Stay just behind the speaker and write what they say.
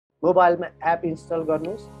मोबाइलमा app install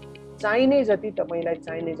गर्नुहोस्। चाहिने जति तपाईलाई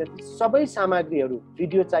चाहिने जति सबै सामग्रीहरू,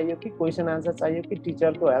 भिडियो चाहियो कि क्वेशन आन्सर चाहियो कि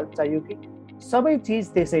टिचरको हेल्प चाहियो कि सबै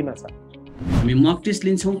चीज त्यसैमा छ। हामी मक टेस्ट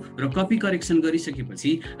लिन्छौँ र कपी करेक्सन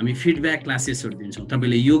गरिसकेपछि हामी फिडब्याक क्लासेसहरू दिन्छौँ।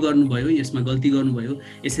 तपाईँले यो गर्नुभयो, यसमा गल्ती गर्नुभयो,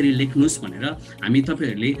 यसरी लेख्नुहोस् भनेर हामी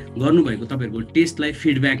तपाईँहरूले गर्नुभएको तपाईँहरूको टेस्टलाई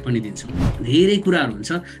फिडब्याक पनि दिन्छौँ। धेरै कुराहरू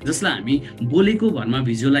हुन्छ जसलाई हामी बोलेको भरमा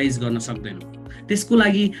भिजुअलाइज गर्न सक्दैनौँ। त्यसको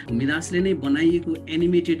लागि मिदासले नै बनाइएको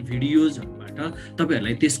एनिमेटेड भिडियोजहरूबाट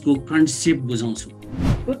तपाईँहरूलाई त्यसको कन्सेप्ट बुझाउँछु।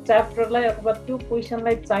 त्यो च्याप्टरलाई अथवा त्यो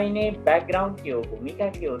क्वेसनलाई चाहिने ब्याकग्राउन्ड के हो, भूमिका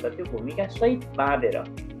के हो, त त्यो भूमिका सहित बाँधेर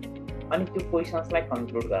अनि त्यो क्वेसन्सलाई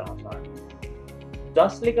कन्क्लुड गराउँछौँ,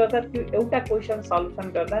 जसले गर्दा त्यो एउटा क्वेसन सल्युसन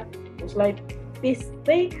गर्दा उसलाई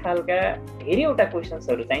त्यस्तै खालका धेरैवटा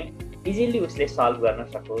क्वेसन्सहरू चाहिँ इजिली उसले सल्भ गर्न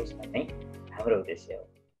सकोस् भन्ने हाम्रो उद्देश्य हो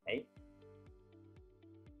है।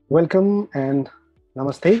 वेलकम एन्ड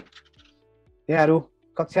नमस्ते। यहाँहरू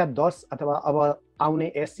कक्षा 10 अथवा अब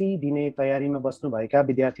आउने एसई दिने तयारीमा बस्नुभएका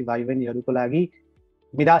विद्यार्थी भाइ बहिनीहरूको लागि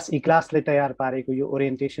मिदास eCLASSले तयार पारेको यो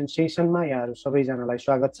ओरिएन्टेसन सेसनमा यहाँहरू सबैजनालाई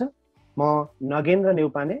स्वागत छ। म नगेन्द्र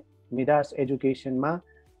नेउपाने मिदास एजुकेसनमा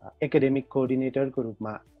एकाडेमिक कोअर्डिनेटरको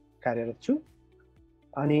रूपमा कार्यरत छु।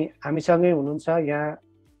 अनि हामीसँगै हुनुहुन्छ यहाँ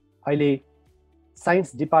अहिले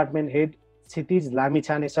साइन्स डिपार्टमेन्ट हेड क्षितिज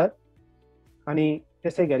लामिछाने सर, अनि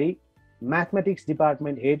त्यसै गरी mathematics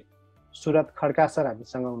department head Surat Khadka sir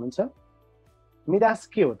हामीसँग हुनुहुन्छ। मिदास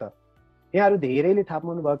के हो त? यहाँहरू धेरैले थाहा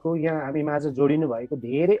पाउनु भएको, यहाँ हामी माझ जोडिनु भएको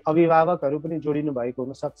धेरै अभिभावकहरू पनि जोडिनु भएको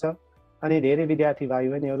हुनसक्छ, अनि धेरै विद्यार्थी भाइ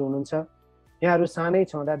बहिनीहरू हुनुहुन्छ। यहाँहरू सानै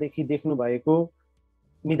छँदादेखि देख्नु भएको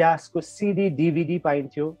मिदासको सिडी डिभिडी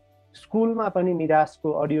पाइन्थ्यो, स्कुलमा पनि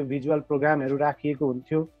मिदासको अडियो भिजुअल प्रोग्रामहरू राखिएको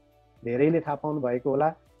हुन्थ्यो, धेरैले थाहा पाउनु भएको होला।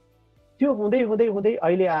 त्यो हुँदै हुँदै हुँदै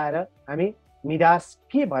अहिले आएर हामी मिदास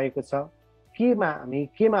के भएको छ, हामी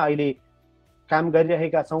केमा अहिले काम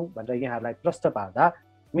गरिरहेका छौँ भनेर यहाँहरूलाई प्रश्न पार्दा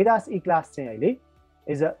मिदास eCLASS चाहिँ अहिले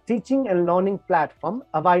is a teaching and learning platform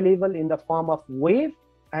available in the form of web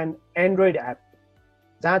and Android app,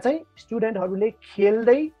 जहाँ चाहिँ स्टुडेन्टहरूले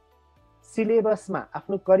खेल्दै सिलेबसमा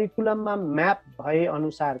आफ्नो करिकुलममा म्याप भए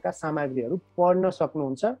अनुसारका सामग्रीहरू पढ्न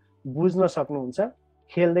सक्नुहुन्छ, बुझ्न सक्नुहुन्छ,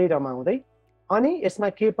 खेल्दै रमाउँदै। अनि यसमा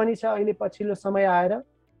के पनि छ, अहिले पछिल्लो समय आएर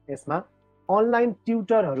यसमा अनलाइन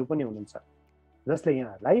ट्युटरहरू पनि हुनुहुन्छ, जसले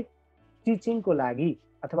यहाँहरूलाई टिचिङको लागि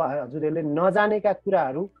अथवा हजुरहरूले नजानेका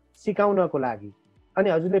कुराहरू सिकाउनको लागि अनि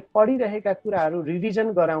हजुरले पढिरहेका कुराहरू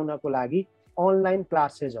रिभिजन गराउनको लागि अनलाइन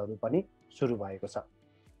क्लासेसहरू पनि सुरु भएको छ।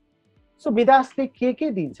 सो मिदासले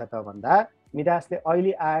के दिन्छ त भन्दा, मिदासले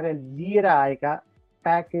अहिले आएर लिएर आएका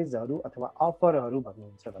प्याकेजहरू अथवा अफरहरू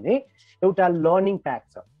भन्नुहुन्छ भने एउटा लर्निङ प्याक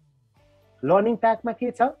छ। लर्निङ प्याकमा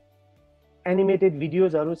के छ? एनिमेटेड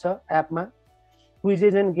भिडियोजहरू छ एपमा,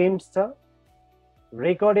 क्विजेज एन्ड गेम्स छ,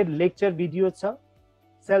 रेकर्डेड लेक्चर भिडियो छ,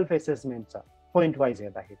 सेल्फ एसेसमेन्ट छ। पोइन्ट वाइज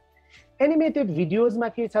हेर्दाखेरि एनिमेटेड भिडियोजमा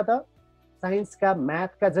के छ त, साइन्सका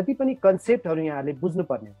म्याथका जति पनि कन्सेप्टहरू यहाँहरूले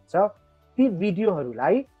बुझ्नुपर्ने हुन्छ ती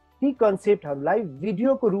भिडियोहरूलाई, ती कन्सेप्टहरूलाई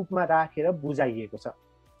भिडियोको रूपमा राखेर बुझाइएको छ।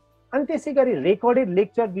 अनि त्यसै गरी रेकर्डेड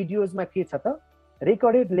लेक्चर भिडियोजमा के छ त,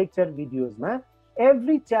 रेकर्डेड लेक्चर भिडियोजमा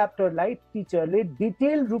एभ्री च्याप्टरलाई टिचरले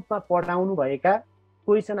डिटेल रूपमा पढाउनु भएका,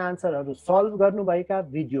 क्वेसन आन्सरहरू सल्भ गर्नुभएका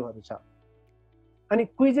भिडियोहरू छ। अनि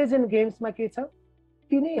क्विजेज एन्ड गेम्समा के छ,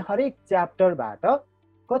 तिनै हरेक च्याप्टरबाट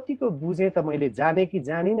कतिको बुझेँ त मैले जाने कि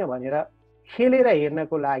जानिनँ भनेर खेलेर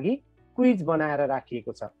हेर्नको लागि क्विज बनाएर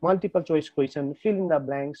राखिएको छ। Multiple choice question, fill in the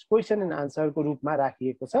blanks, question and आन्सरको रूपमा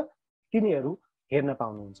राखिएको छ, तिनीहरू हेर्न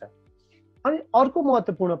पाउनुहुन्छ। अनि अर्को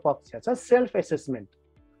महत्त्वपूर्ण पक्ष छ सेल्फ एसेसमेन्ट।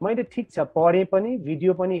 मैले ठिक छ पढेँ पनि,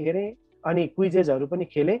 भिडियो पनि हेरेँ, अनि क्विजेसहरू पनि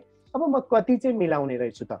खेलेँ, अब म कति चाहिँ मिलाउने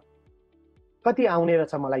रहेछु त, कति आउने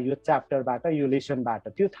रहेछ मलाई यो च्याप्टरबाट, यो लेसनबाट,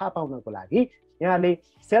 त्यो थाहा पाउनको लागि यहाँले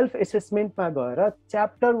सेल्फ एसेसमेन्टमा गएर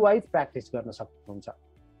च्याप्टर वाइज प्र्याक्टिस गर्न सक्नुहुन्छ।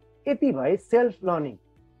 यति भए self learning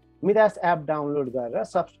Midas app download गरेर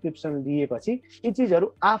सब्सक्रिप्सन लिएपछि यी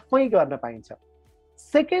चिजहरू आफै गर्न पाइन्छ।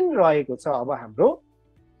 सेकेन्ड रहेको छ अब हाम्रो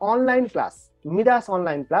online class, Midas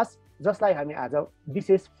online class, जसलाई हामी आज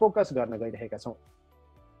विशेष फोकस गर्न गइरहेका छौँ।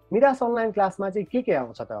 मिदास अनलाइन क्लासमा चाहिँ के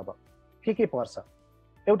आउँछ त, अब के पर्छ?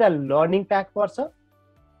 एउटा लर्निङ प्याक पर्छ,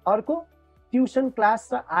 अर्को ट्युसन क्लास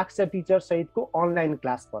र आक्सा टिचर सहितको अनलाइन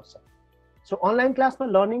क्लास पर्छ। सो अनलाइन क्लासमा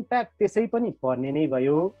लर्निङ प्याक त्यसै पनि पर्ने नै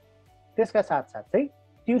भयो। त्यसका साथसाथै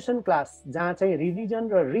ट्युसन क्लास जहाँ चाहिँ रिभिजन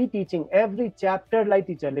र रिटिचिङ एभ्री च्याप्टरलाई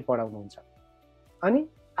टिचरले पढाउनुहुन्छ। अनि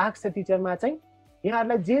आक्सा टिचरमा चाहिँ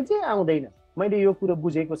यहाँहरूलाई जे आउँदैन, मैले यो कुरो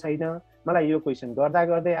बुझेको छैन, मलाई यो क्वेसन गर्दा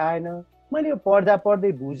गर्दै आएन, मैले यो पढ्दा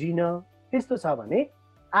पढ्दै बुझिनँ, त्यस्तो छ भने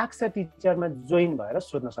आक्सा टिचरमा जोइन भएर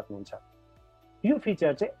सोध्न सक्नुहुन्छ। यो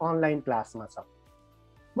फिचर चाहिँ अनलाइन क्लासमा छ।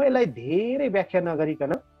 म यसलाई धेरै व्याख्या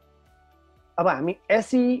नगरिकन अब हामी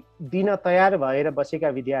एसई दिन तयार भएर बसेका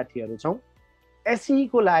विद्यार्थीहरू छौँ। एसई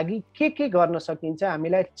को लागि के गर्न सकिन्छ,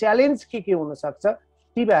 हामीलाई च्यालेन्ज के हुन सक्छ,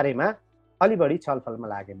 ती बारेमा अलि बढी छलफलमा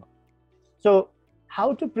लागे म। So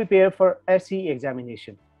how to prepare for एसई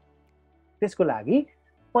एक्जामिनेसन, त्यसको लागि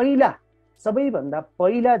सबैभन्दा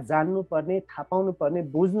पहिला जान्नुपर्ने, थाहा पाउनुपर्ने,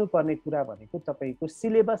 बुझ्नुपर्ने कुरा भनेको तपाईँको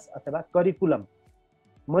सिलेबस अथवा करिकुलम।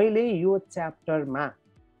 मैले यो च्याप्टरमा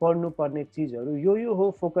पढ्नुपर्ने चिजहरू यो हो,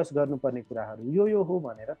 फोकस गर्नुपर्ने कुराहरू यो हो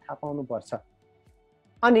भनेर थाहा पाउनुपर्छ।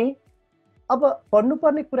 अनि अब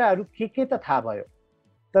पढ्नुपर्ने कुराहरू के त थाहा भयो,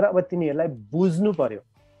 तर अब तिनीहरूलाई बुझ्नु पर्यो,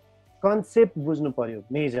 कन्सेप्ट बुझ्नु पर्यो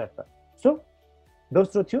मेजर त। सो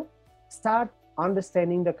दोस्रो थियो स्टार्ट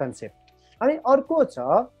अन्डरस्ट्यान्डिङ द कन्सेप्ट। अनि अर्को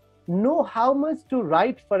छ know how much to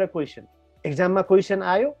right for a question. एक्जाममा question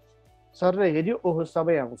आयो, सरले हेऱ्यो, ओहो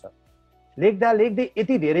सबै आउँछ, लेख्दा लेख्दै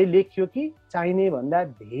यति धेरै लेख्यो कि चाहिने भन्दा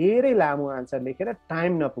धेरै लामो आन्सर लेखेर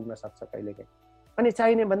टाइम नपुग्न सक्छ कहिलेकाहीँ। अनि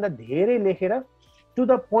चाहिने भन्दा धेरै लेखेर टु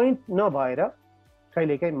द पोइन्ट नभएर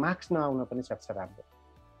कहिलेकाहीँ मार्क्स नआउन पनि सक्छ राम्रो।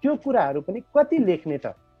 त्यो कुराहरू पनि कति लेख्ने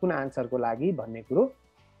त कुन आन्सरको लागि भन्ने कुरो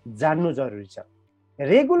जान्नु जरुरी छ।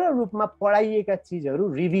 रेगुलर रूपमा पढाइएका चिजहरू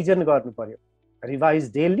रिभिजन गर्नु पर्यो।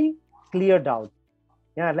 Revise daily, clear doubt.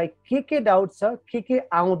 यहाँहरूलाई के डाउट छ, के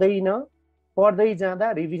आउँदैन, पढ्दै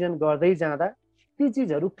जाँदा रिभिजन गर्दै जाँदा ती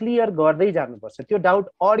चिजहरू क्लियर गर्दै जानुपर्छ। त्यो डाउट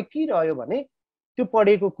अड्किरह्यो भने त्यो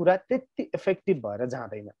पढेको कुरा त्यति इफेक्टिभ भएर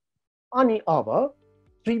जाँदैन। अनि अब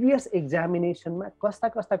प्रिभियस एक्जामिनेसनमा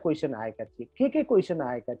कस्ता क्वेसन आएका थिए, के क्वेसन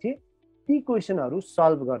आएका थिए, ती क्वेसनहरू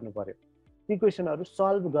सल्भ गर्नु पर्यो। ती क्वेसनहरू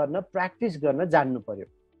सल्भ गर्न, प्र्याक्टिस गर्न जान्नु पर्यो।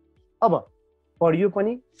 अब पढ्यो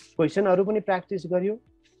पनि, क्वेसनहरू पनि प्र्याक्टिस गर्यो,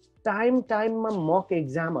 टाइममा मक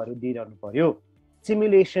एक्जामहरू दिइरहनु पर्यो।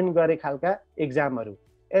 सिमुलेसन गरे खालका एक्जामहरू,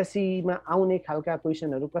 एसईमा आउने खालका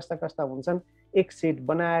क्वेसनहरू कस्ता हुन्छन्, एक सेट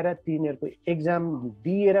बनाएर तिनीहरूको एक्जाम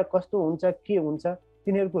दिएर कस्तो हुन्छ, के हुन्छ,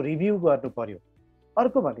 तिनीहरूको रिभ्यू गर्नु पर्यो।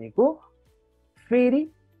 अर्को भनेको फेरि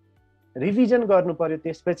रिभिजन गर्नु पर्यो।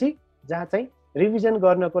 त्यसपछि जहाँ चाहिँ रिभिजन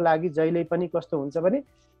गर्नको लागि जहिले पनि कस्तो हुन्छ भने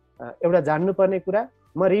एउटा जान्नुपर्ने कुरा,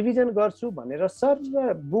 म रिभिजन गर्छु भनेर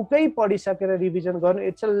सर बुकै पढिसकेर रिभिजन गर्नु,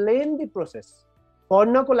 इट्स अ लेन्दी प्रोसेस।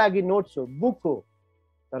 पढ्नको लागि नोट्स हो, बुक हो,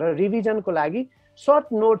 तर रिभिजनको लागि सर्ट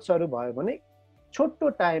नोट्सहरू भयो भने छोटो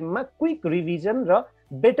टाइममा क्विक रिभिजन र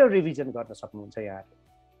बेटर रिभिजन गर्न सक्नुहुन्छ यहाँहरूले।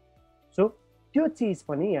 सो त्यो चिज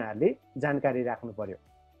पनि यहाँहरूले जानकारी राख्नु पर्यो।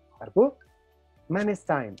 अर्को manage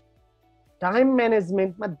time. Time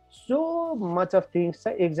म्यानेजमेन्टमा so much of things छ।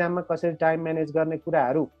 एक्जाममा कसरी टाइम म्यानेज गर्ने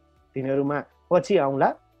कुराहरू तिनीहरूमा पछि आउँला।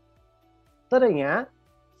 तर यहाँ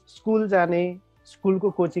स्कुल जाने, स्कुलको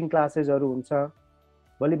कोचिङ क्लासेसहरू हुन्छ,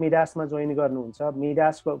 भोलि मिडासमा जोइन गर्नुहुन्छ,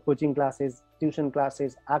 मिडासको coaching classes, tuition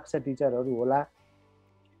classes, Aksa टिचरहरू होला,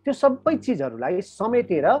 त्यो सबै चिजहरूलाई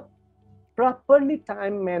समेटेर प्रपरली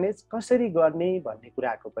टाइम म्यानेज कसरी गर्ने भन्ने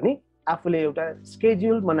कुराको पनि आफूले एउटा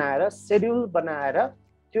स्केड्युल बनाएर, सेड्युल बनाएर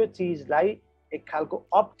त्यो चिजलाई एक खालको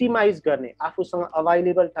अप्टिमाइज गर्ने, आफूसँग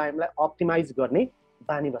अभाइलेबल टाइमलाई अप्टिमाइज गर्ने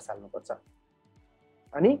बानी बसाल्नुपर्छ।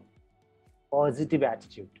 अनि पोजिटिभ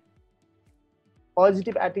एटिट्युड।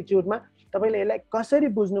 पोजिटिभ एटिट्युडमा तपाईँले यसलाई कसरी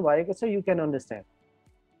बुझ्नु भएको छ, यु क्यान अन्डरस्ट्यान्ड।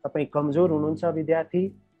 तपाईँ कमजोर हुनुहुन्छ विद्यार्थी,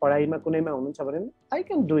 पढाइमा कुनैमा हुनुहुन्छ भने आई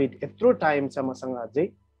क्यान डु इट, यत्रो टाइम छ मसँग अझै,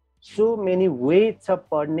 सो मेनी वे छ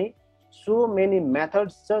पढ्ने, सो मेनी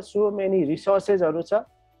मेथड्स छ, सो मेनी रिसोर्सेसहरू छ,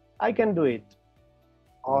 I can do it.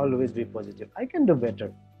 Always be positive, I can do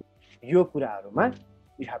better. यो कुराहरूमा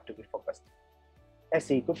you have to be focused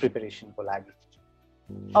एसईको प्रिपेरेसनको लागि।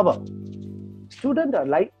 अब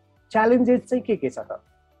स्टुडेन्टहरूलाई च्यालेन्जेस चाहिँ के छ त,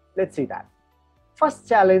 let's see that. First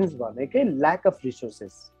challenge भनेकै ल्याक अफ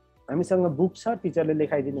रिसोर्सेस। हामीसँग बुक छ, टिचरले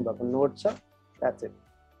लेखाइदिनु भएको नोट छ, द्याट्स इट।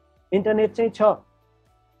 इन्टरनेट चाहिँ छ,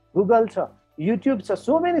 गुगल छ, युट्युब छ,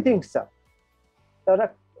 सो मेनी थिङ्स छ, तर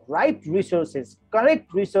राइट रिसोर्सेस,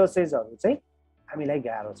 करेक्ट रिसोर्सेसहरू चाहिँ हामीलाई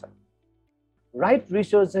गाह्रो छ। राइट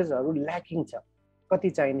रिसोर्सेसहरू ल्याकिङ छ, कति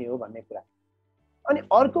चाहिने हो भन्ने कुरा। अनि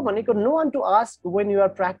अर्को भनेको no one to ask when you are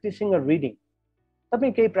practising a reading.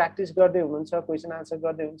 तपाईँ केही प्र्याक्टिस गर्दै हुनुहुन्छ, क्वेसन आन्सर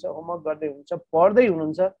गर्दै हुनुहुन्छ, होमवर्क गर्दै हुनुहुन्छ, पढ्दै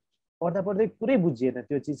हुनुहुन्छ, पढ्दा पढ्दै पुरै बुझिएन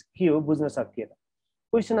त्यो चिज के हो, बुझ्न सकिएन,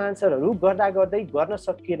 क्वेसन आन्सरहरू गर्दा गर्दै गर्न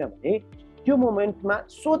सकिएन भने त्यो मोमेन्टमा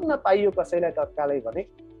सोध्न पाइयो कसैलाई तत्कालै भने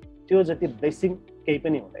त्यो जति ब्लेसिङ केही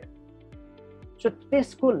पनि हुँदैन। सो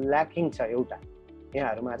त्यसको ल्याकिङ छ एउटा,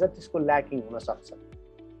 यहाँहरूमा आज त्यसको ल्याकिङ हुन सक्छ।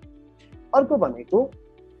 अर्को भनेको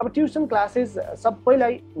अब ट्युसन क्लासेस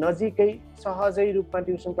सबैलाई नजिकै सहजै रूपमा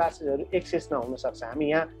ट्युसन क्लासेसहरू एक्सेस नहुन सक्छ। हामी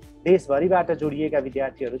यहाँ देशभरिबाट जोडिएका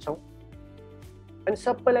विद्यार्थीहरू छौँ, अनि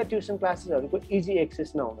सबैलाई ट्युसन क्लासेसहरूको इजी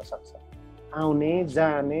एक्सेस नहुन सक्छ। आउने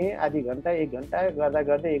जाने आधी घन्टा, 1 घन्टा गर्दा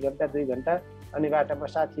गर्दै 1 घन्टा 2 घन्टा, अनि बाटोमा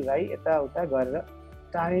साथीभाइ यताउता गरेर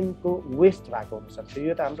टाइमको वेस्ट भएको हुनसक्छ।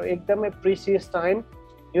 यो त हाम्रो एकदमै प्रिसियस टाइम,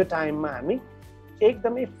 यो टाइममा हामी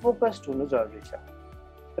एकदमै फोकस्ड हुनु जरुरी छ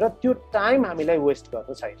र त्यो टाइम हामीलाई वेस्ट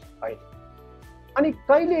गर्नु छैन अहिले। अनि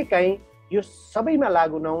कहिलेकाहीँ यो सबैमा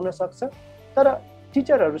लागू नहुन सक्छ, तर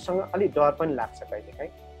टिचरहरूसँग अलि डर पनि लाग्छ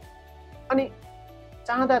कहिलेकाहीँ। अनि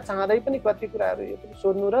चाहँदै पनि कति कुराहरू यो पनि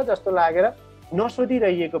सोध्नु र जस्तो लागेर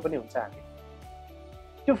नसोधिरहेको पनि हुन्छ हामी।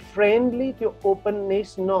 त्यो फ्रेन्डली, त्यो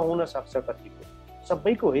ओपननेस नहुन सक्छ कतिको,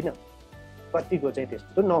 सबैको होइन, कतिको चाहिँ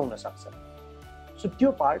त्यस्तो नहुन सक्छ। सो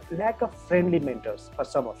त्यो part, lack of friendly mentors for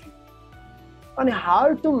some of you. अनि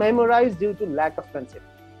hard to memorise due to lack of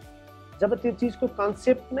concept. जब त्यो चिजको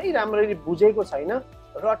कन्सेप्ट नै राम्ररी बुझेको छैन,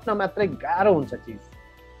 रट्न मात्रै गाह्रो हुन्छ चिज।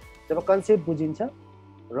 जब कन्सेप्ट बुझिन्छ,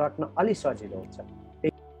 रट्न अलि सजिलो हुन्छ।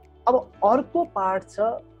 अब अर्को पार्ट छ,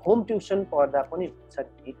 होम ट्युसन पढ्दा पनि हुन्छ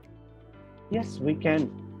नि। यस वी क्यान,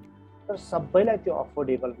 तर सबैलाई त्यो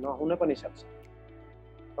अफोर्डेबल नहुन पनि सक्छ।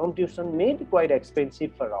 Home tuition may be quite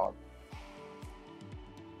expensive for all.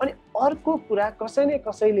 अनि अर्को कुरा,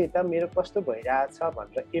 कसैले त मेरो कस्तो भइरहेछ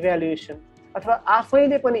भनेर इभ्यालुएसन अथवा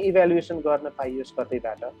आफैले पनि इभ्यालुएसन गर्न पाइयोस्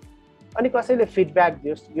कतैबाट, अनि कसैले फिडब्याक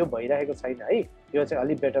दियोस् यो भइरहेको छैन है, यो चाहिँ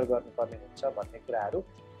अलि बेटर गर्नुपर्ने हुन्छ भन्ने कुराहरू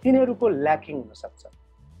तिनीहरूको ल्याकिङ हुनसक्छ।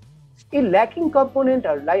 यी ल्याकिङ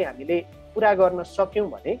कम्पोनेन्टहरूलाई हामीले पुरा गर्न सक्यौँ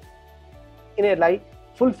भने, यिनीहरूलाई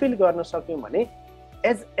फुलफिल गर्न सक्यौँ भने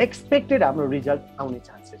एज एक्सपेक्टेड हाम्रो रिजल्ट आउने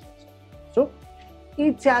चान्सेस हुन्छ। सो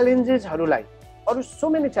यी च्यालेन्जेसहरूलाई, अरू so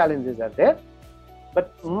many challenges are there,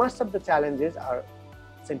 but most of the challenges are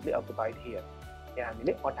simply occupied here. यहाँ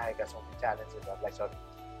हामीले अटाएका छौँ च्यालेन्जेसहरूलाई सर।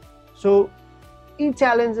 सो यी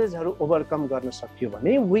च्यालेन्जेसहरू ओभरकम गर्न सकियो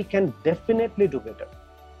भने we can definitely do better.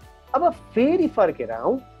 अब फेरि फर्केर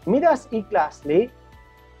आउँ, मिडास eCLASSले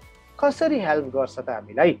कसरी हेल्प गर्छ त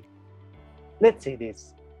हामीलाई? Let's see this.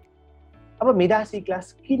 अब मिडास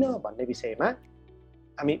eCLASS किन भन्ने विषयमा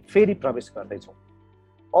हामी फेरि प्रवेश गर्दैछौँ।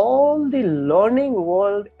 All the learning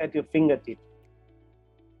world at your fingertip.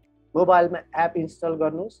 मोबाइलमा एप इन्स्टल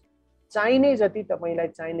गर्नुहोस्, चाहिने जति, तपाईलाई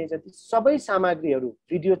चाहिने जति सबै सामग्रीहरू,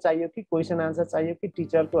 भिडियो चाहियो कि क्वेसन आन्सर चाहियो कि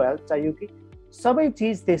टिचरको हेल्प चाहियो कि सबै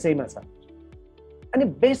चिज त्यसैमा छ। अनि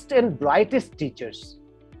बेस्ट एन्ड ब्राइटेस्ट टिचर्स,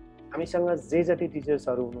 हामीसँग जे जति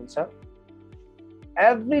टिचर्सहरू हुनुहुन्छ,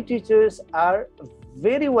 every teachers are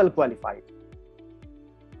very well qualified.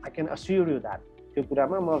 I can assure you that. त्यो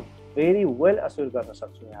कुरामा म भेरी वेल अस्योर गर्न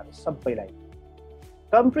सक्छु यहाँहरू सबैलाई।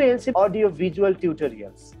 कम्प्रिहेन्सिभ अडियो भिजुअल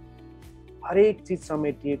ट्युटोरियल्स, हरेक चिज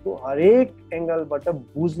समेटिएको, हरेक एङ्गलबाट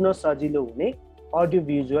बुझ्न सजिलो हुने अडियो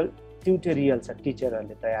भिजुअल ट्युटोरियल छ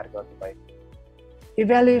टिचरहरूले तयार गर्नुभएको।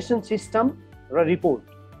 इभ्यालुएसन सिस्टम र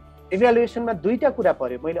रिपोर्ट। इभ्यालुएसनमा दुईटा कुरा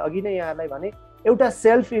पर्यो, मैले अघि नै यहाँलाई भने, एउटा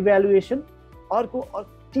सेल्फ इभ्यालुएसन, अर्को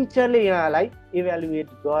टिचरले यहाँलाई इभ्यालुएट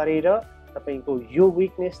गरेर तपाईको यो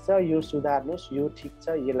विकनेस छ, यो सुधार्नुहोस्, यो ठिक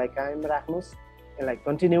छ, यसलाई कायम राख्नुहोस्, यसलाई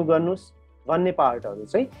कन्टिन्यू गर्नुहोस् भन्ने पार्टहरू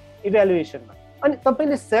चाहिँ इभ्यालुएसनमा। अनि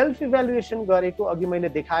तपाईले सेल्फ इभ्यालुएसन गरेको, अघि मैले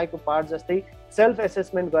देखाएको पार्ट जस्तै सेल्फ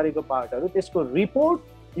एसेसमेन्ट गरेको पार्टहरू, त्यसको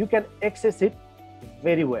report you can access it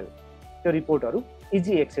very well. त्यो रिपोर्टहरू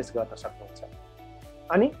इजी एक्सेस गर्न सक्नुहुन्छ।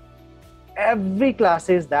 अनि every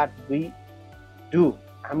classes that we do,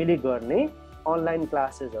 हामीले गर्ने अनलाइन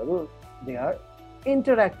क्लासेसहरू, they are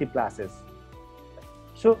interactive classes.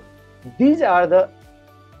 So these are the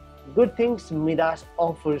good things MiDas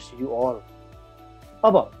offers you all.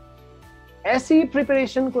 अब एसई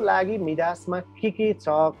प्रिपरेसन को लागि मिडासमा के छ,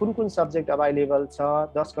 कुन सब्जेक्ट अभाइलेबल छ,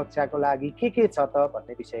 10 कक्षाको लागि के छ त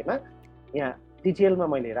भन्ने विषयमा यहाँ डिटेलमा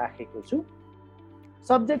मैले राखेको छु।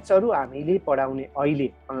 सब्जेक्ट्सहरू हामीले पढाउने अहिले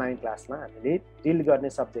अनलाइन क्लासमा हामीले डिल गर्ने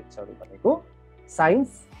सब्जेक्ट्सहरू भनेको science,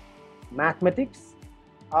 mathematics,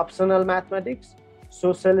 optional mathematics,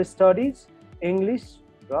 social studies, English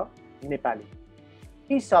र नेपाली।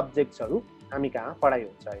 यी सब्जेक्ट्सहरू हामी कहाँ पढाइ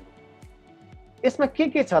हुन्छ अहिले। यसमा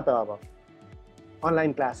के छ त? अब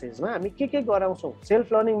अनलाइन क्लासेसमा हामी के गराउँछौँ?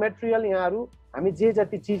 सेल्फ लर्निङ मेटेरियल यहाँहरू हामी जे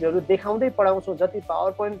जति चिजहरू देखाउँदै पढाउँछौँ, जति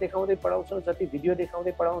पावर पोइन्ट देखाउँदै पढाउँछौँ, जति भिडियो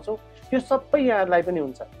देखाउँदै पढाउँछौँ, त्यो सबै यहाँहरूलाई पनि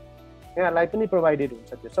हुन्छ, यहाँहरूलाई पनि प्रोभाइडेड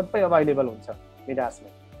हुन्छ, त्यो सबै अभाइलेबल हुन्छ मिडासमा।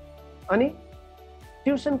 अनि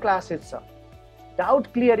ट्युसन क्लासेस छ, डाउट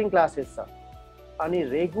क्लियरिङ क्लासेस छ, अनि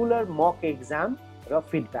रेगुलर मक एक्जाम र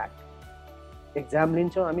फिडब्याक। एक्जाम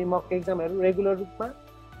लिन्छौँ हामी, मक एक्जामहरू रेगुलर रूपमा,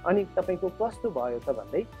 अनि तपाईँको कस्तो भयो त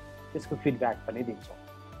भन्दै त्यसको फिडब्याक पनि दिन्छौँ।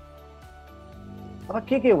 अब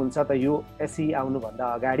के हुन्छ त यो एसई आउनुभन्दा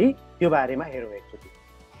अगाडि, त्यो बारेमा हेरौँ एकचोटि।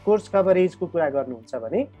 कोर्स कभरेजको कुरा गर्नुहुन्छ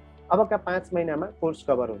भने अबका 5 महिनामा कोर्स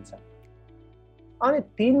कभर हुन्छ, अनि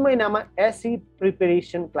 3 महिनामा एसई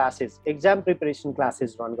preparation classes, exam preparation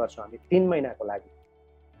classes run गर्छौँ हामी 3 महिनाको लागि।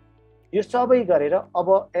 यो सबै गरेर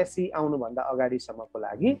अब एसई आउनुभन्दा अगाडिसम्मको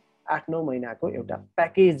लागि 8-9 महिनाको एउटा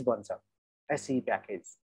प्याकेज बन्छ, एसई प्याकेज।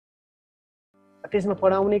 त्यसमा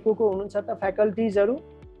पढाउने को हुनुहुन्छ त फ्याकल्टिजहरू,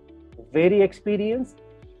 very experience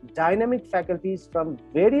dynamic faculties from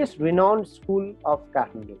various renowned school of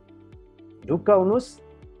Kathmandu. ढुक्क हुनुहोस्,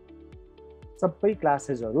 सबै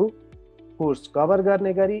क्लासेसहरू कोर्स कभर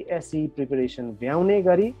गर्ने गरी एसई प्रिपरेसन भ्याउने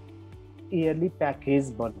गरी इयरली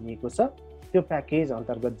प्याकेज बनिएको छ। त्यो प्याकेज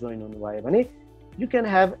अन्तर्गत जोइन हुनुभयो भने you can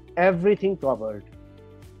have everything covered.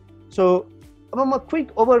 So अब म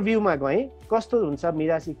क्विक ओभरभ्यूमा गएँ, कस्तो हुन्छ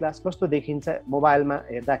मिडास eCLASS, कस्तो देखिन्छ मोबाइलमा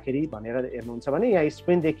हेर्दाखेरि भनेर हेर्नुहुन्छ भने यहाँ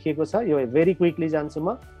स्क्रिन देखिएको छ। यो भेरी क्विकली जान्छु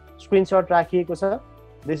म। स्क्रिनसट राखिएको छ।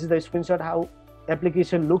 This is the screenshot how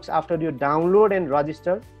application looks after you download and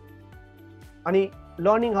register. अनि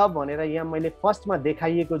लर्निङ हब भनेर यहाँ मैले फर्स्टमा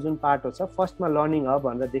देखाइएको जुन पार्ट छ, फर्स्टमा लर्निङ हब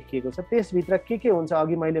भनेर देखिएको छ। त्यसभित्र के हुन्छ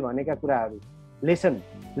अघि मैले भनेका कुराहरू,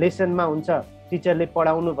 लेसनमा हुन्छ टिचरले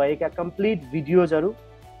पढाउनु भएका कम्प्लिट भिडियोजहरू,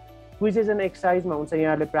 क्विजेस एन्ड एक्सर्साइजमा हुन्छ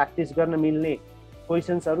यहाँहरूले प्र्याक्टिस गर्न मिल्ने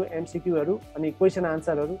क्वेसन्सहरू, एमसिक्यूहरू अनि क्वेसन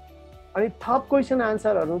आन्सरहरू। अनि थप क्वेसन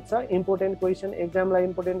आन्सरहरू छ, इम्पोर्टेन्ट क्वेसन, एक्जामलाई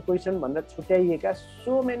इम्पोर्टेन्ट क्वेसन भनेर छुट्याइएका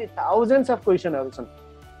सो मेनी थाउजन्ड्स अफ क्वेसनहरू छन्।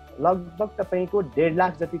 लगभग तपाईँको 1.5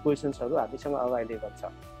 लाख जति क्वेसन्सहरू हामीसँग अभाइलेबल छ।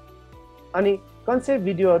 अनि कन्सेप्ट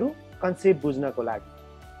भिडियोहरू, कन्सेप्ट बुझ्नको लागि,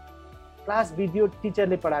 क्लास भिडियो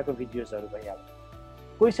टिचरले पढाएको भिडियोजहरू भइहाल्छ।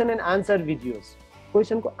 Question and answer videos,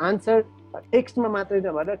 क्वेसनको answer टेक्स्टमा मात्रै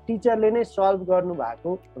नभएर टिचरले नै सल्भ गर्नुभएको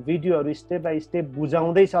भिडियोहरू, स्टेप बाई स्टेप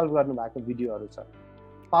बुझाउँदै सल्भ गर्नुभएको भिडियोहरू छ।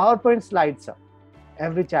 पावर पोइन्ट स्लाइड छ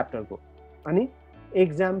एभ्री च्याप्टरको। अनि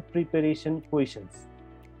एक्जाम प्रिपेरेसन क्वेसन्स,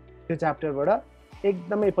 त्यो च्याप्टरबाट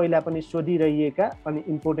एकदमै पहिला पनि सोधिरहेका अनि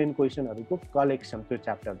इम्पोर्टेन्ट क्वेसनहरूको कलेक्सन त्यो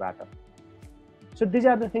च्याप्टरबाट। So these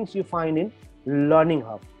are the things you find in learning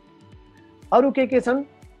hub. अरू के छन्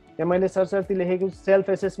यहाँ मैले सरसर्ती लेखेको सेल्फ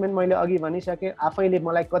एसेसमेन्ट मैले अघि भनिसकेँ। आफैले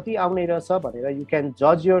मलाई कति आउने रहेछ भनेर यु क्यान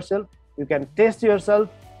जज your self, you can test your self.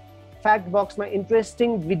 Fact बक्समा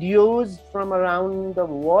interesting videos from around the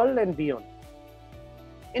world and beyond,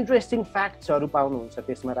 interesting फ्याक्ट्सहरू पाउनुहुन्छ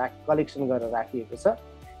त्यसमा कलेक्सन गरेर राखिएको छ।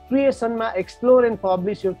 क्रिएसनमा explore and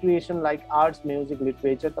publish your creation like arts, music,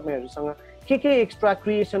 literature. तपाईँहरूसँग के एक्स्ट्रा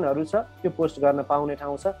क्रिएसनहरू छ त्यो पोस्ट गर्न पाउने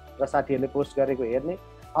ठाउँ छ र साथीहरूले पोस्ट गरेको हेर्ने।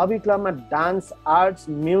 हबी क्लबमा डान्स, आर्ट्स,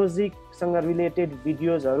 म्युजिकसँग रिलेटेड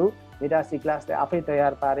भिडियोजहरू मिडास eCLASSले आफै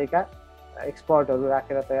तयार पारेका, एक्सपर्टहरू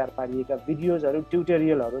राखेर तयार पारिएका भिडियोजहरू,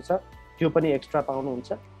 ट्युटोरियलहरू छ, त्यो पनि एक्स्ट्रा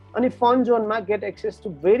पाउनुहुन्छ। अनि फन जोनमा get access to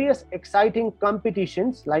various exciting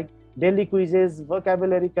competitions like daily quizzes,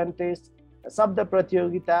 vocabulary contest, शब्द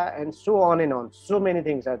प्रतियोगिता and so on and on. So many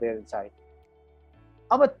things are there inside.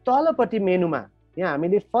 अब तलपट्टि मेनुमा यहाँ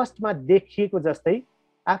हामीले फर्स्टमा देखिएको जस्तै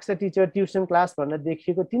एक्सा टिचर, ट्युसन क्लास भनेर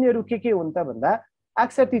देखिएको, तिनीहरू के हुन् त भन्दा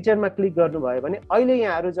एक्सा टिचरमा क्लिक गर्नुभयो भने अहिले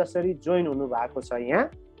यहाँहरू जसरी जोइन हुनुभएको छ यहाँ,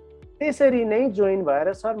 त्यसरी नै जोइन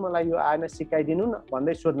भएर सर मलाई यो आएन सिकाइदिनु न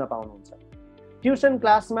भन्दै सोध्न पाउनुहुन्छ। ट्युसन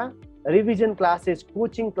क्लासमा रिभिजन क्लासेस,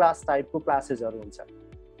 कोचिङ क्लास टाइपको क्लासेसहरू हुन्छ।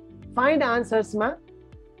 फाइन्ड आन्सर्समा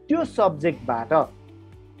त्यो सब्जेक्टबाट,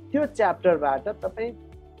 त्यो च्याप्टरबाट तपाईँ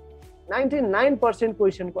 99%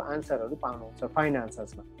 क्वेसनको आन्सरहरू पाउनुहुन्छ फाइन्ड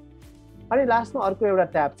आन्सर्समा। अनि लास्टमा अर्को एउटा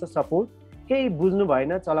ट्याब छ सपोर्ट। केही बुझ्नु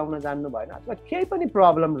भएन, चलाउन जान्नु भएन अथवा केही पनि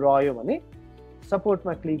प्रब्लम रह्यो भने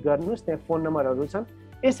सपोर्टमा क्लिक गर्नुहोस्, त्यहाँ फोन नम्बरहरू छन्।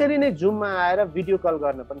 यसरी नै जुममा आएर भिडियो कल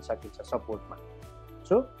गर्न पनि सकिन्छ सपोर्टमा।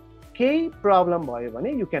 सो केही प्रब्लम भयो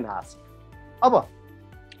भने यु क्यान आस्क। अब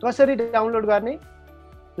कसरी डाउनलोड गर्ने?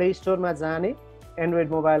 प्ले स्टोरमा जाने, एन्ड्रोइड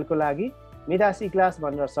मोबाइलको लागि मिडास eCLASS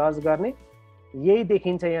भनेर सर्च गर्ने। यही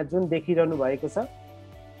देखिन्छ यहाँ जुन देखिरहनु भएको छ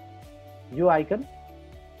यो आइकन,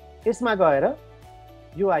 यसमा गएर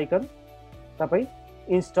यो आइकन तपाईँ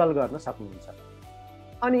इन्स्टल गर्न सक्नुहुन्छ।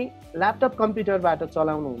 अनि ल्यापटप कम्प्युटरबाट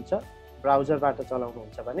चलाउनुहुन्छ, ब्राउजरबाट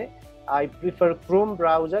चलाउनुहुन्छ भने आई प्रिफर क्रोम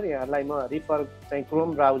ब्राउजर। यहाँहरूलाई म रिफर चाहिँ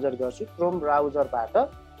क्रोम ब्राउजर गर्छु। क्रोम ब्राउजरबाट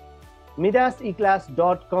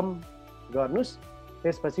midaseclass.com गर्नुहोस्।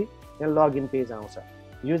 त्यसपछि यहाँ लगइन पेज आउँछ।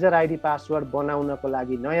 युजर आइडी पासवर्ड बनाउनको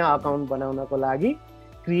लागि, नयाँ अकाउन्ट बनाउनको लागि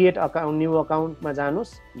क्रिएट अकाउन्ट, न्यू अकाउन्टमा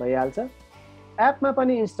जानुहोस्, भइहाल्छ। एपमा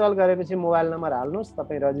पनि इन्स्टल गरेपछि मोबाइल नम्बर हाल्नुहोस्।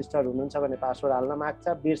 तपाईँ रजिस्टर हुनुहुन्छ भने पासवर्ड हाल्न माग्छ,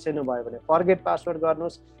 बिर्सेनु भयो भने फर्गेट पासवर्ड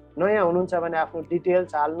गर्नुहोस्। नयाँ हुनुहुन्छ भने आफ्नो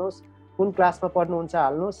डिटेल्स हाल्नुहोस्, कुन क्लासमा पढ्नुहुन्छ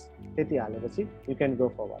हाल्नुहोस्। त्यति हालेपछि यु क्यान गो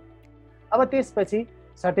फरवर्ड। अब त्यसपछि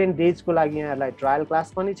सर्टेन डेजको लागि यहाँहरूलाई ट्रायल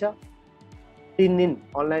क्लास पनि छ। 3 दिन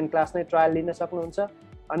अनलाइन क्लास नै ट्रायल लिन सक्नुहुन्छ।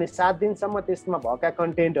 अनि 7 दिनसम्म त्यसमा भएका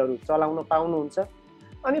कन्टेन्टहरू चलाउन पाउनुहुन्छ।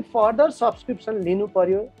 अनि फर्दर सब्सक्रिप्सन लिनु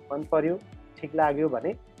पर्यो, मन पर्यो, ठिक लाग्यो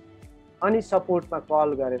भने अनि सपोर्टमा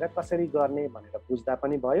कल गरेर कसरी गर्ने भनेर बुझ्दा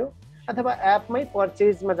पनि भयो। अथवा एपमै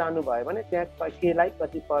पर्चेजमा जानुभयो भने त्यहाँ केलाई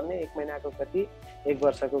कति पर्ने, 1 महिनाको कति, 1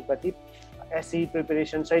 वर्षको कति, एसई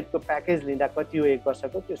प्रिपरेसन सहितको प्याकेज लिँदा कति हो 1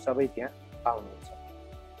 वर्षको त्यो सबै त्यहाँ पाउनुहुन्छ।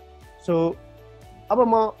 सो अब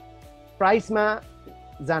म प्राइसमा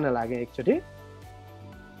जान लागेँ एकचोटि।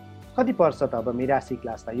 कति पर्छ त अब मिडास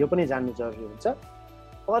eCLASSलाई यो पनि जान्नु जरुरी हुन्छ।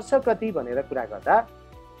 पर्छ कति भनेर कुरा गर्दा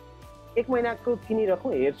 1 महिनाको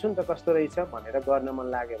किनिराखौँ हेर्छु नि त कस्तो रहेछ भनेर गर्न मन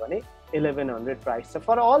लाग्यो भने 1100 प्राइस छ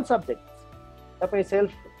फर अल सब्जेक्ट्स। तपाईँ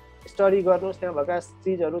सेल्फ स्टडी गर्नुहोस्, त्यहाँ भएका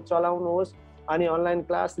चिजहरू चलाउनुहोस्, अनि अनलाइन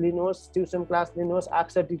क्लास लिनुहोस्, ट्युसन क्लास लिनुहोस्,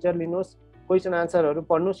 आक्सा टिचर लिनुहोस्, क्वेसन आन्सरहरू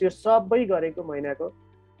पढ्नुहोस्, यो सबै गरेको महिनाको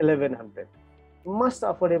 1100 मस्ट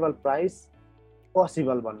अफोर्डेबल प्राइस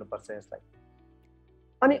पोसिबल भन्नुपर्छ यसलाई।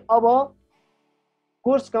 अनि अब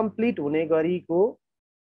कोर्स कम्प्लिट हुने गरीको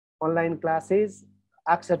अनलाइन क्लासेस,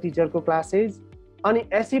 आक्सा टिचरको क्लासेस अनि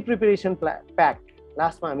एसई प्रिपरेसन प्याक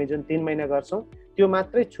लास्टमा हामी जुन 3 महिना गर्छौँ त्यो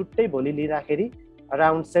मात्रै छुट्टै भोलि लिँदाखेरि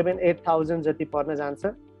अराउन्ड 7-8,000 जति पर्न जान्छ।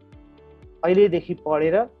 अहिलेदेखि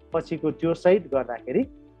पढेर पछिको त्यो सहित गर्दाखेरि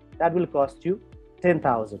that will cost you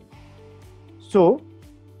 10,000। So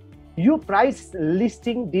यो प्राइस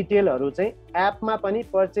लिस्टिङ डिटेलहरू चाहिँ एपमा पनि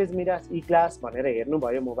पर्चेज मिडास eCLASS भनेर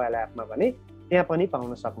हेर्नुभयो मोबाइल एपमा भने त्यहाँ पनि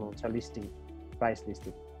पाउन सक्नुहुन्छ लिस्टिङ, प्राइस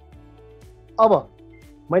लिस्टिङ। अब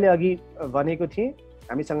मैले अघि भनेको थिएँ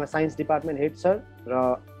हामीसँग साइन्स डिपार्टमेन्ट हेड सर र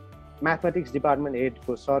म्याथमेटिक्स डिपार्टमेन्ट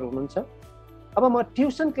हेडको सर हुनुहुन्छ। अब म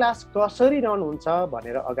ट्युसन क्लास कसरी रन हुन्छ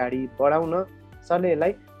भनेर अगाडि बढाउन सरले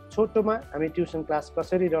यसलाई छोटोमा हामी ट्युसन क्लास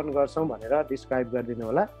कसरी रन गर्छौँ भनेर डिस्क्राइब गरिदिनु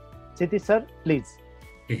होला। क्षितिज सर प्लिज।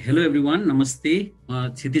 हेलो एभ्रिवान, नमस्ते। म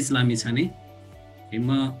क्षितिज लामिछाने। म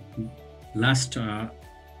लास्ट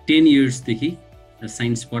 10 इयर्सदेखि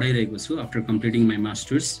साइन्स पढाइरहेको छु। आफ्टर कम्प्लिटिङ माई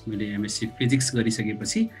मास्टर्स मैले एमएससी फिजिक्स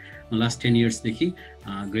गरिसकेपछि म लास्ट 10 इयर्सदेखि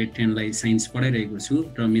ग्रेड 10 लाई साइन्स पढाइरहेको छु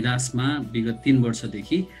र मिडासमा विगत 3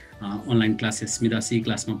 वर्षदेखि अनलाइन क्लासेस मिडास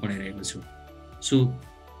eCLASSमा पढाइरहेको छु। सो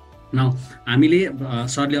नाउ हामीले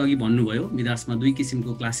सरले अघि भन्नुभयो मिडासमा 2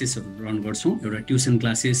 किसिमको क्लासेसहरू रन गर्छौँ। एउटा ट्युसन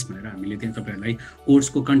क्लासेस भनेर हामीले त्यहाँ तपाईँहरूलाई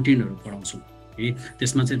कोर्सको कन्टेन्टहरू पढाउँछौँ है,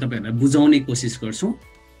 त्यसमा चाहिँ तपाईँहरूलाई बुझाउने कोसिस गर्छौँ।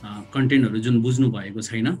 कन्टेन्टहरू जुन बुझ्नु भएको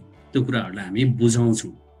छैन त्यो कुराहरूलाई हामी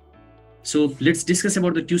बुझाउँछौँ। So let's discuss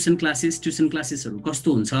about the tuition classes. Tuition क्लासेसहरू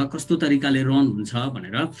कस्तो हुन्छ, कस्तो तरिकाले रन हुन्छ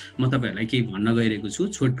भनेर म तपाईँहरूलाई केही भन्न गइरहेको छु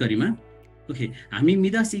छोटकरीमा। ओके, हामी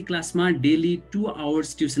मिडास eCLASSमा डेली 2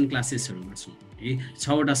 आवर्स ट्युसन क्लासेसहरू गर्छौँ है।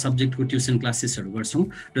 6वटा सब्जेक्टको ट्युसन क्लासेसहरू गर्छौँ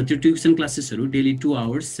र त्यो ट्युसन क्लासेसहरू डेली 2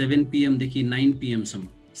 आवर्स 7 PM देखि 9 PM सम्म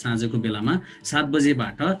साँझको बेलामा 7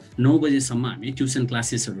 बजेबाट 9 बजेसम्म हामी ट्युसन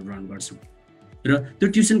क्लासेसहरू रन गर्छौँ। र त्यो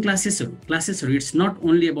ट्युसन क्लासेसहरू it's not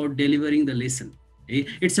only about delivering the lesson है,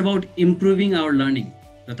 it's about improving our learning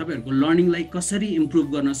र तपाईँहरूको लर्निङलाई कसरी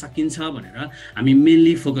इम्प्रुभ गर्न सकिन्छ भनेर हामी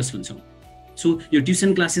मेनली फोकस हुन्छौँ। सो यो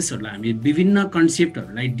ट्युसन क्लासेसहरूलाई हामी विभिन्न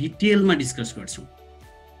कन्सेप्टहरूलाई डिटेलमा डिस्कस गर्छौँ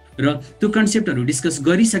र त्यो कन्सेप्टहरू डिस्कस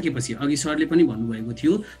गरिसकेपछि अघि सरले पनि भन्नुभएको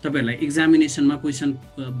थियो तपाईँहरूलाई एक्जामिनेसनमा क्वेसन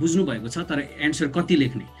बुझ्नु भएको छ तर एन्सर कति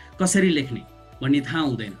लेख्ने, कसरी लेख्ने भन्ने थाहा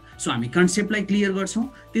हुँदैन। सो हामी कन्सेप्टलाई क्लियर गर्छौँ,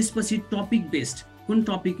 त्यसपछि टपिक बेस्ड कुन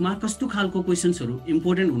टपिकमा कस्तो खालको क्वेसन्सहरू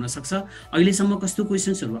इम्पोर्टेन्ट हुनसक्छ, अहिलेसम्म कस्तो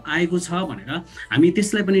क्वेसन्सहरू आएको छ भनेर हामी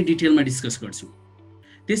त्यसलाई पनि डिटेलमा डिस्कस गर्छौँ।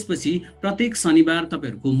 त्यसपछि प्रत्येक शनिबार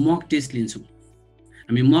तपाईँहरूको मक टेस्ट लिन्छौँ।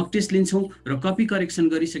 हामी मक टेस्ट लिन्छौँ र कपी करेक्सन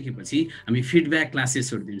गरिसकेपछि हामी फिडब्याक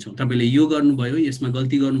क्लासेसहरू दिन्छौँ। तपाईँले यो गर्नुभयो, यसमा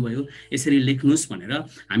गल्ती गर्नुभयो, यसरी लेख्नुहोस् भनेर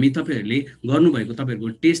हामी तपाईँहरूले गर्नुभएको तपाईँहरूको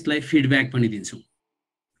टेस्टलाई फिडब्याक पनि दिन्छौँ।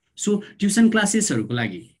 सो ट्युसन क्लासेसहरूको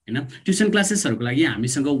लागि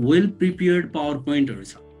हामीसँग वेल प्रिपेयर्ड पावर पोइन्टहरू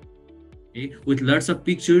छ है, विथ लट्स अफ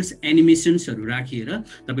पिक्चर्स एनिमेसन्सहरू राखिएर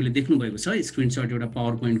तपाईँले देख्नुभएको छ स्क्रिनसट एउटा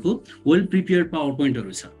पावर पोइन्टको वेल प्रिपेयर्ड पावर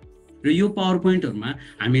पोइन्टहरू छ र यो पावर पोइन्टहरूमा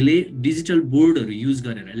हामीले डिजिटल बोर्डहरू युज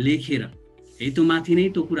गरेर लेखेर है त्यो माथि नै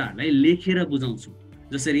त्यो कुराहरूलाई लेखेर बुझाउँछौँ।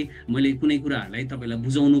 जसरी मैले कुनै कुराहरूलाई तपाईँलाई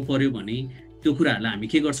बुझाउनु पर्यो भने त्यो कुराहरूलाई हामी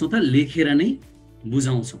के गर्छौँ त लेखेर नै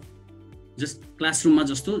बुझाउँछौँ। जस्ट क्लासरुममा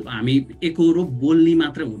जस्तो हामी एकहोरो बोल्ने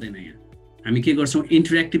मात्र हुँदैन, यहाँ हामी के गर्छौँ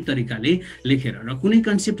इन्टरेक्टिभ तरिकाले लेखेर र कुनै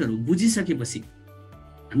कन्सेप्टहरू बुझिसकेपछि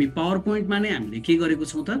हामी पावर पोइन्टमा नै हामीले के गरेको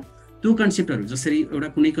छौँ त त्यो कन्सेप्टहरू जसरी एउटा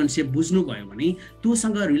कुनै कन्सेप्ट बुझ्नु भयो भने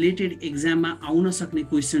त्योसँग रिलेटेड एक्जाममा आउन सक्ने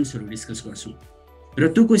क्वेसन्सहरू डिस्कस गर्छौँ र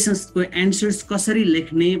त्यो क्वेसन्सको एन्सर्स कसरी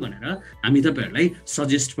लेख्ने भनेर हामी तपाईँहरूलाई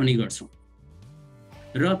सजेस्ट पनि गर्छौँ।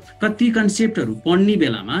 र कति कन्सेप्टहरू पढ्ने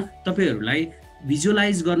बेलामा तपाईँहरूलाई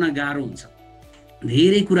भिजुअलाइज गर्न गाह्रो हुन्छ,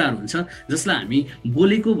 धेरै कुराहरू हुन्छ जसलाई हामी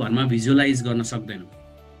बोलेको भरमा भिजुअलाइज गर्न सक्दैनौँ।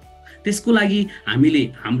 त्यसको लागि हामीले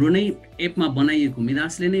हाम्रो नै एपमा बनाइएको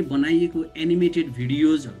मिडासले नै बनाइएको एनिमेटेड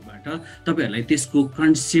भिडियोजहरूबाट तपाईँहरूलाई त्यसको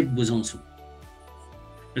कन्सेप्ट बुझाउँछौँ।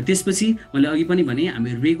 र त्यसपछि मैले अघि पनि भने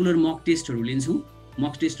हामी रेगुलर मक टेस्टहरू लिन्छौँ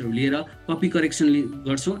मक टेस्टहरू लिएर कपी करेक्सन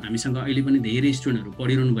गर्छौँ। हामीसँग अहिले पनि धेरै स्टुडेन्टहरू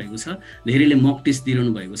पढिरहनु भएको छ, धेरैले मक टेस्ट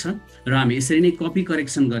दिइरहनु भएको छ र हामी यसरी नै कपी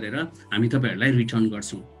करेक्सन गरेर हामी तपाईँहरूलाई रिटर्न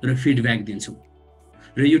गर्छौँ र फिडब्याक दिन्छौँ।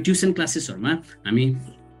 र यो ट्युसन क्लासेसहरूमा हामी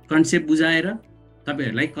कन्सेप्ट बुझाएर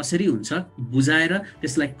तपाईँहरूलाई कसरी हुन्छ बुझाएर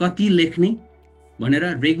त्यसलाई कति लेख्ने भनेर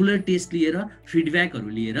रेगुलर टेस्ट लिएर फिडब्याकहरू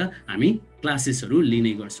लिएर हामी क्लासेसहरू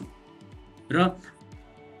लिने गर्छौँ। र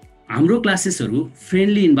हाम्रो क्लासेसहरू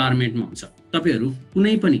फ्रेन्डली इन्भाइरोमेन्टमा हुन्छ। तपाईँहरू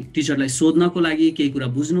कुनै पनि टिचरलाई सोध्नको लागि केही कुरा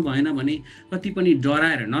बुझ्नु भएन भने कति पनि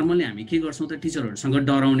डराएर, नर्मली हामी के गर्छौँ त टिचरहरूसँग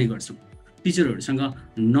डराउने गर्छौँ। टिचरहरूसँग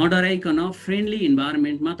नडराइकन फ्रेन्डली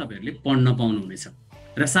इन्भाइरोमेन्टमा तपाईँहरूले पढ्न पाउनुहुनेछ।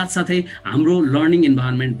 र साथसाथै हाम्रो लर्निङ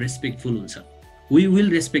इन्भाइरोमेन्ट रेस्पेक्टफुल हुन्छ। We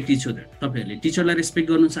will respect each other. तपाईँहरूले टिचरलाई रेस्पेक्ट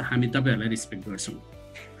गर्नुहुन्छ, हामी तपाईँहरूलाई रेस्पेक्ट गर्छौँ।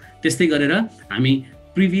 त्यस्तै गरेर हामी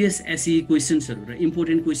प्रिभियस एसई क्वेसन्सहरू र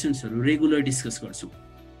इम्पोर्टेन्ट क्वेसन्सहरू रेगुलर डिस्कस गर्छौँ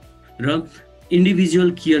र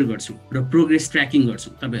इन्डिभिजुअल केयर गर्छौँ र प्रोग्रेस ट्र्याकिङ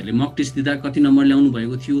गर्छौँ। तपाईँहरूले मक टेस्ट दिँदा कति नम्बर ल्याउनु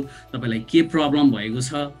भएको थियो, तपाईँलाई के प्रब्लम भएको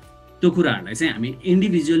छ, त्यो कुराहरूलाई चाहिँ हामी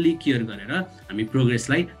इन्डिभिजुअली केयर गरेर हामी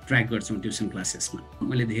प्रोग्रेसलाई ट्र्याक गर्छौँ ट्युसन क्लासेसमा।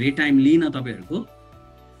 मैले धेरै टाइम लिइनँ तपाईँहरूको,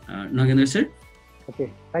 Nagendra sir. Okay,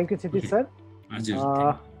 thank you Kshitij sir. हजुर,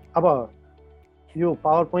 अब यो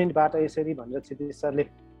पावर पोइन्टबाट यसरी भनेर क्षितिज सरले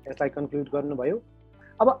यसलाई कन्क्लुड गर्नुभयो।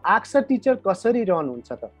 अब आक्सर टिचर कसरी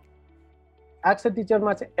रहनुहुन्छ त? आक्सर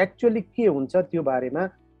टिचरमा चाहिँ एक्चुअली के हुन्छ त्यो बारेमा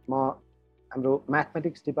म हाम्रो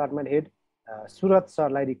म्याथमेटिक्स डिपार्टमेन्ट हेड सुरत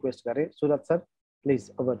सरलाई रिक्वेस्ट गरेँ। Surat sir,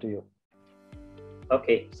 please over to you.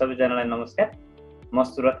 Okay, सबैजनालाई नमस्कार। म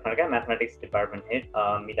Surat Khadka, mathematics department head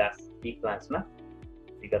Midas eCLASSमा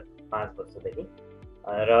विगत 5 वर्षदेखि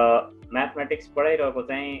र म्याथमेटिक्स पढाइरहेको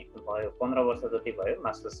चाहिँ भयो 15 वर्ष जति भयो।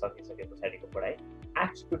 मास्टर्स सकिसके पछाडिको पढाइ।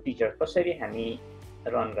 आस्क टु टिचर कसरी हामी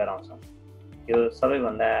रन गराउँछौँ त्यो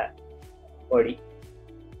सबैभन्दा बढी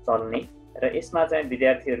चल्ने र यसमा चाहिँ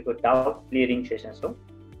विद्यार्थीहरूको डाउट क्लियरिङ सेसन्स हो।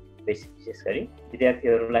 विशेष गरी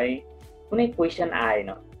विद्यार्थीहरूलाई कुनै क्वेसन आएन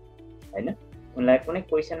होइन, उनलाई कुनै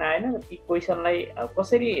क्वेसन आएन, ती क्वेसनलाई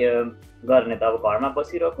कसरी गर्ने त? अब घरमा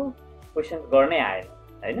बसिरहेको क्वेसन गर्नै आएन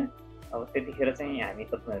होइन, अब त्यतिखेर चाहिँ हामी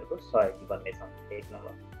तपाईँहरूको सहयोगी बन्नेछौँ। 1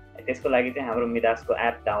 नम्बर त्यसको लागि चाहिँ हाम्रो मिडासको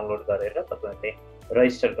एप डाउनलोड गरेर तपाईँहरूले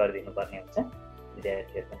रजिस्टर गरिदिनु पर्ने हुन्छ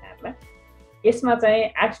विद्यार्थीहरूको एपमा। यसमा चाहिँ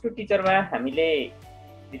आस्क टु टिचरमा हामीले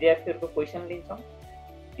विद्यार्थीहरूको क्वेसन लिन्छौँ।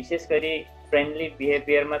 विशेष गरी फ्रेन्डली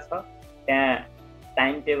बिहेभियरमा छ, त्यहाँ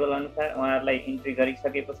टाइम टेबल अनुसार उहाँहरूलाई इन्ट्री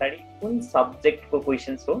गरिसके पछाडि कुन सब्जेक्टको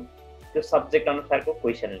क्वेसन्स हो त्यो सब्जेक्ट अनुसारको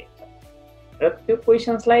क्वेसन लिन्छ र त्यो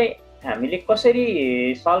क्वेसन्सलाई हामीले कसरी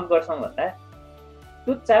सल्भ गर्छौँ भन्दा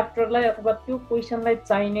त्यो च्याप्टरलाई अथवा त्यो क्वेसनलाई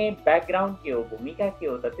चाहिने ब्याकग्राउन्ड के हो, भूमिका के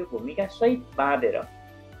हो त, त्यो भूमिका सहित बाँधेर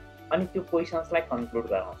अनि त्यो क्वेसन्सलाई कन्क्लुड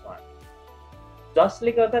गराउँछौँ हामी,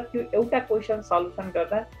 जसले गर्दा त्यो एउटा क्वेसन सल्युसन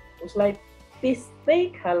गर्दा उसलाई त्यस्तै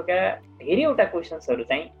खालका धेरैवटा क्वेसन्सहरू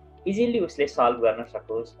चाहिँ इजिली उसले सल्भ गर्न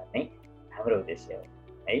सकोस् भन्ने हाम्रो उद्देश्य हो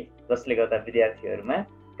है। जसले गर्दा विद्यार्थीहरूमा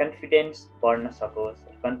कन्फिडेन्स बढ्न सकोस्,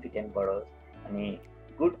 कन्फिडेन्ट बढोस् अनि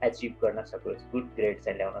गुड एचिभ गर्न सकोस्, गुड ग्रेड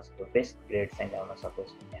चाहिँ ल्याउन सकोस्, बेस्ट ग्रेड चाहिँ ल्याउन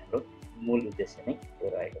सकोस् भन्ने हाम्रो मूल उद्देश्य नै त्यो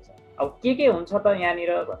रहेको छ। अब के हुन्छ त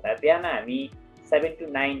यहाँनिर भन्दा बिहान हामी 7 to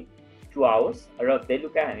 9 2 आवर्स र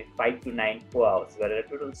बेलुका हामी 5 to 9 4 आवर्स गरेर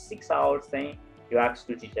टोटल 6 आवर्स चाहिँ यो आस्क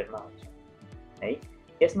टु टिचरमा हुन्छ है।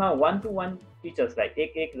 यसमा 1-to-1 टिचर्सलाई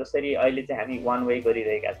एक जसरी अहिले चाहिँ हामी 1 वे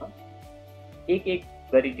गरिरहेका छौँ, एक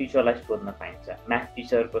गरी टिचरलाई सोध्न पाइन्छ। म्याथ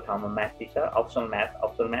टिचरको ठाउँमा म्याथ टिचर, अप्सनल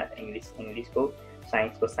म्याथ, इङ्ग्लिसको,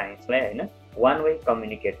 साइन्सको साइन्सलाई होइन 1 वे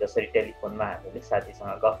कम्युनिकेट जसरी टेलिफोनमा हामीले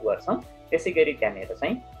साथीसँग गफ गर्छौँ त्यसै गरी त्यहाँनिर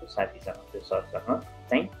चाहिँ त्यो साथीसँग त्यो सरसँग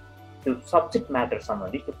चाहिँ त्यो सब्जेक्ट म्याटर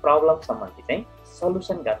सम्बन्धी, त्यो प्रब्लम सम्बन्धी चाहिँ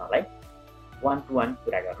सल्युसन गर्नलाई 1-to-1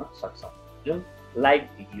 कुरा गर्न सक्छौँ, जुन लाइभ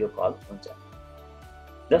भिडियो कल हुन्छ,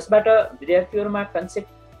 जसबाट विद्यार्थीहरूमा कन्सेप्ट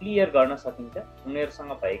क्लियर गर्न सकिन्छ।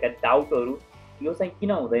 उनीहरूसँग भएका डाउटहरू यो चाहिँ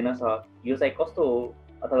किन हुँदैन सर, यो चाहिँ कस्तो हो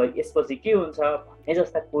अथवा यसपछि के हुन्छ भन्ने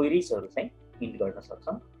जस्ता क्वेरिजहरू चाहिँ फिल गर्न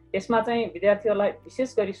सक्छौँ। यसमा चाहिँ विद्यार्थीहरूलाई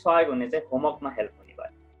विशेष गरी सहयोग हुने चाहिँ होमवर्कमा हेल्प हुने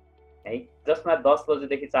भयो है, जसमा 10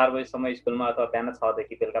 बजेदेखि 4 बजेसम्म स्कुलमा अथवा बिहान 6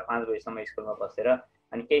 देखि बेलुका 5 बजेसम्म स्कुलमा बसेर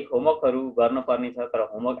अनि केही होमवर्कहरू गर्नुपर्ने छ तर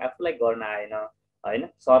होमवर्क आफूलाई गर्न आएन होइन,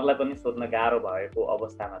 सरलाई पनि सोध्न गाह्रो भएको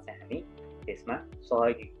अवस्थामा चाहिँ हामी त्यसमा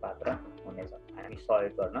सहयोगी पात्र हुनेछ, हामी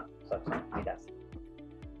सहयोग गर्न सक्छौँ मिडास।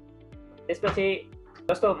 त्यसपछि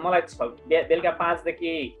जस्तो मलाई बेलुका 5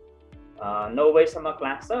 देखि 9 बजीसम्म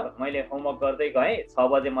क्लास छ, मैले होमवर्क गर्दै गएँ, 6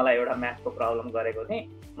 बजे मलाई एउटा म्याथको प्रब्लम गरेको थिएँ,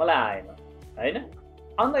 मलाई आएन होइन,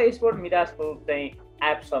 अन द स्पोट मिडासको चाहिँ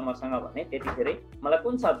एप छ मसँग भने त्यतिखेरै मलाई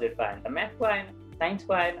कुन सब्जेक्टको आएन त, म्याथको आएन,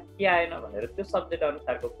 साइन्सको आएन, के आएन भनेर त्यो सब्जेक्ट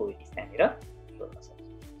अनुसारको क्वेरिज त्यहाँनिर सोध्न सक्छ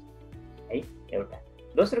है एउटा।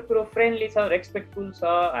 दोस्रो कुरो फ्रेन्डली छ, रेस्पेक्टफुल छ,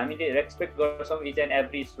 हामीले रेस्पेक्ट गर्छौँ इच एन्ड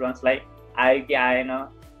एभ्री स्टुडेन्ट्सलाई, आयो कि आएन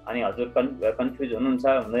अनि हजुर कन्फ्युज हुनुहुन्छ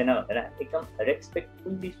हुँदैन भनेर एकदम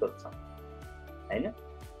रेस्पेक्टफुल्ली सोध्छौँ हैन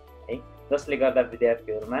है, जसले गर्दा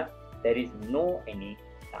विद्यार्थीहरूमा there is no any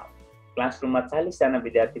doubt. क्लासरुममा 40 जना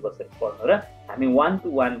विद्यार्थी बसेर पढ्नु र हामी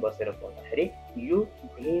 1-to-1 बसेर पढ्दाखेरि यो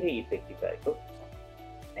धेरै इफेक्टिभ भएको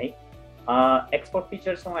छ है। एक्सपर्ट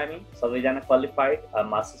टिचर छौँ हामी सबैजना, क्वालिफाइड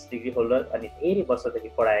मास्टर्स डिग्री होल्डर अनि धेरै वर्षदेखि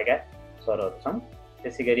पढाएका सरहरू छौँ।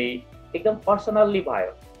 त्यसै गरी एकदम पर्सनल्ली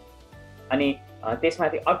भयो। अनि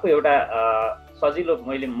त्यसमाथि अर्को एउटा सजिलो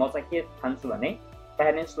म चाहिँ के ठान्छु भने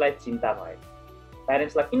प्यारेन्ट्सलाई चिन्ता भयो।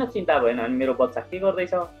 प्यारेन्ट्सलाई किन चिन्ता भएन भने मेरो बच्चा के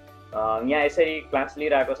गर्दैछ, यहाँ यसरी क्लास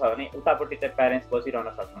लिइरहेको छ भने उतापट्टि चाहिँ प्यारेन्ट्स बसिरहन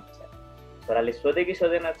सक्नुहुन्छ। छोराले सोधे कि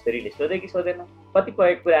सोधेन, छोरीले सोधे कि सोधेन,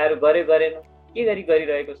 कतिपय कुराहरू गर्यो गरेन, के गरी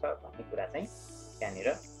गरिरहेको छ भन्ने कुरा चाहिँ त्यहाँनिर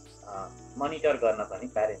मोनिटर गर्न पनि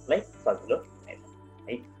प्यारेन्ट्सलाई सजिलो हुनेछ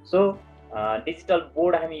है। सो डिजिटल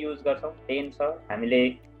बोर्ड हामी युज गर्छौँ, 10 छ। हामीले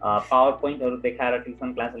पावर पोइन्टहरू देखाएर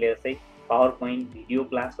ट्युसन क्लास लिएर चाहिँ पावर पोइन्ट भिडियो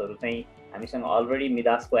क्लासहरू चाहिँ हामीसँग अलरेडी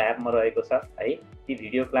मिदासको एपमा रहेको छ है। ती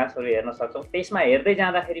भिडियो क्लासहरू हेर्न सक्छौँ। त्यसमा हेर्दै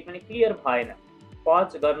जाँदाखेरि पनि क्लियर भएन,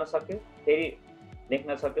 पज गर्न सक्यो, फेरि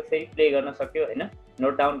लेख्न सक्यो, फेरि प्ले गर्न सक्यो होइन,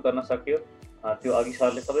 नोट डाउन गर्न सक्यो। त्यो अघि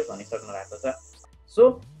सरले सबै भनिसक्नु भएको छ। सो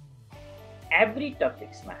एभ्री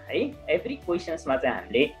टपिक्समा है, एभ्री क्वेसन्समा चाहिँ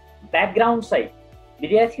हामीले ब्याकग्राउन्ड सहित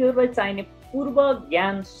विद्यार्थीहरूलाई चाहिने पूर्व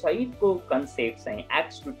ज्ञान सहितको कन्सेप्ट चाहिँ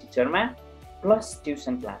एक्स टु टिचरमा प्लस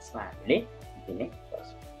ट्युसन क्लासमा हामीले दिने